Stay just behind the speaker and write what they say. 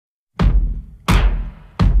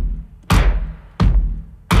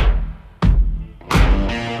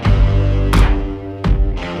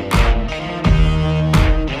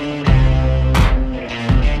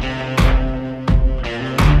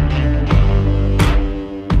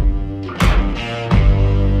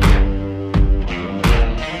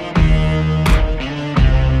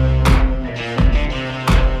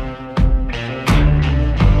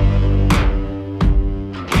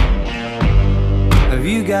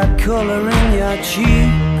got color in your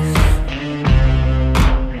cheeks?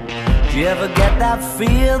 Do you ever get that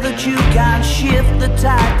feel that you can't shift, the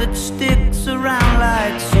tide that sticks around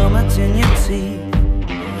like summits in your teeth?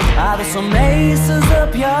 Are there some aces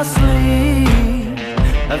up your sleeve?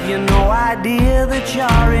 Have you no idea that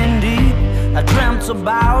you're in deep? I dreamt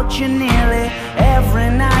about you nearly every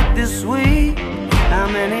night this week. How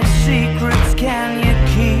many secrets can you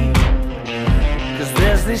keep? 'Cause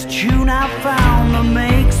there's this tune I found that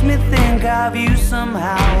makes me think of you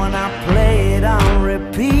somehow, and I play it on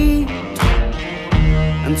repeat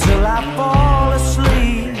until I fall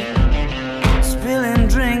asleep, spilling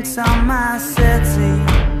drinks on my settee.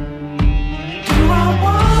 Do I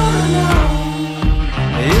wanna know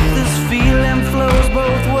if this feeling flows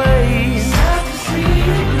both ways? Sad to see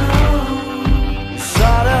you go.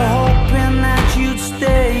 Sorta hoping that you'd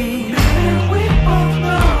stay. Maybe we both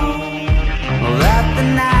know that the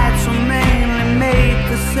nights were mainly made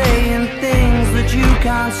for saying things that you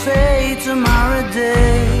can't say tomorrow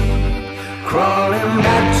day. Crawling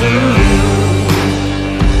back to you,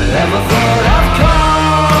 never thought I'd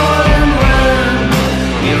call and run.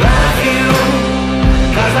 You've had a few,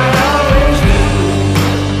 'cause I always do.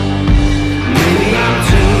 Maybe I'm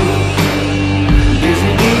too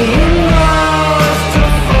busy being lost to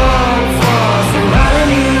fall for somebody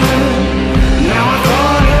new. Now I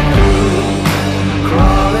thought it through,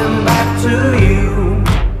 crawling back to you.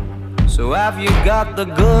 So have you got the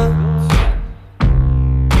goods?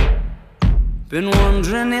 Been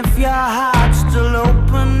wondering if your heart's still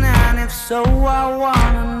open, and if so, I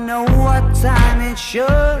wanna know what time it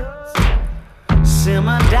should.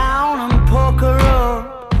 Simmer down and poker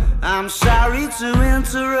up. I'm sorry to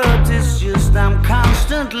interrupt, it's just I'm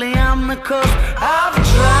constantly on the cusp. I've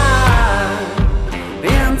tried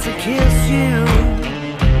to kiss you.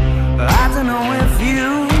 I don't know if you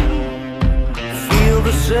feel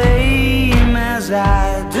the same as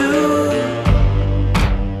I do.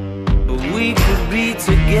 We could be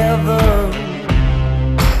together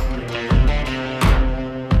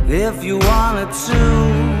if you wanted to.